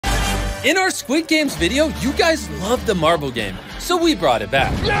In our Squid Games video, you guys loved the marble game, so we brought it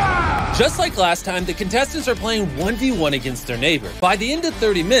back. Yeah! Just like last time, the contestants are playing 1v1 against their neighbor. By the end of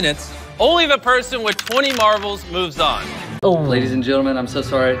 30 minutes, only the person with 20 marbles moves on. Oh, ladies and gentlemen, I'm so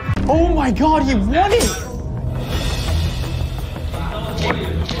sorry. Oh my God, he won it!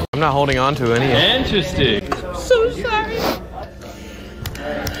 I'm not holding on to any. Interesting. So sorry.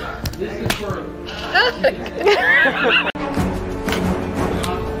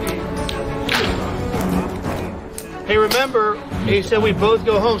 Hey, remember, he said we both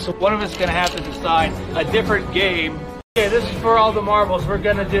go home, so one of us is gonna have to decide a different game. Okay, this is for all the marbles. We're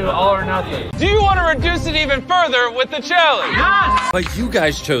gonna do all or nothing. Do you want to reduce it even further with the challenge? Yes! But you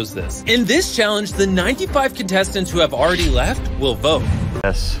guys chose this. In this challenge, the 95 contestants who have already left will vote.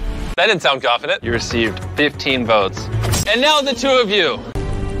 Yes. That didn't sound confident. You received 15 votes. And now the two of you.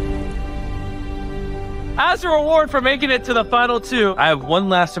 As a reward for making it to the final two, I have one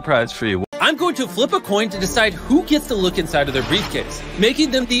last surprise for you. I'm going to flip a coin to decide who gets to look inside of their briefcase,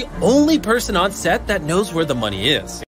 making them the only person on set that knows where the money is.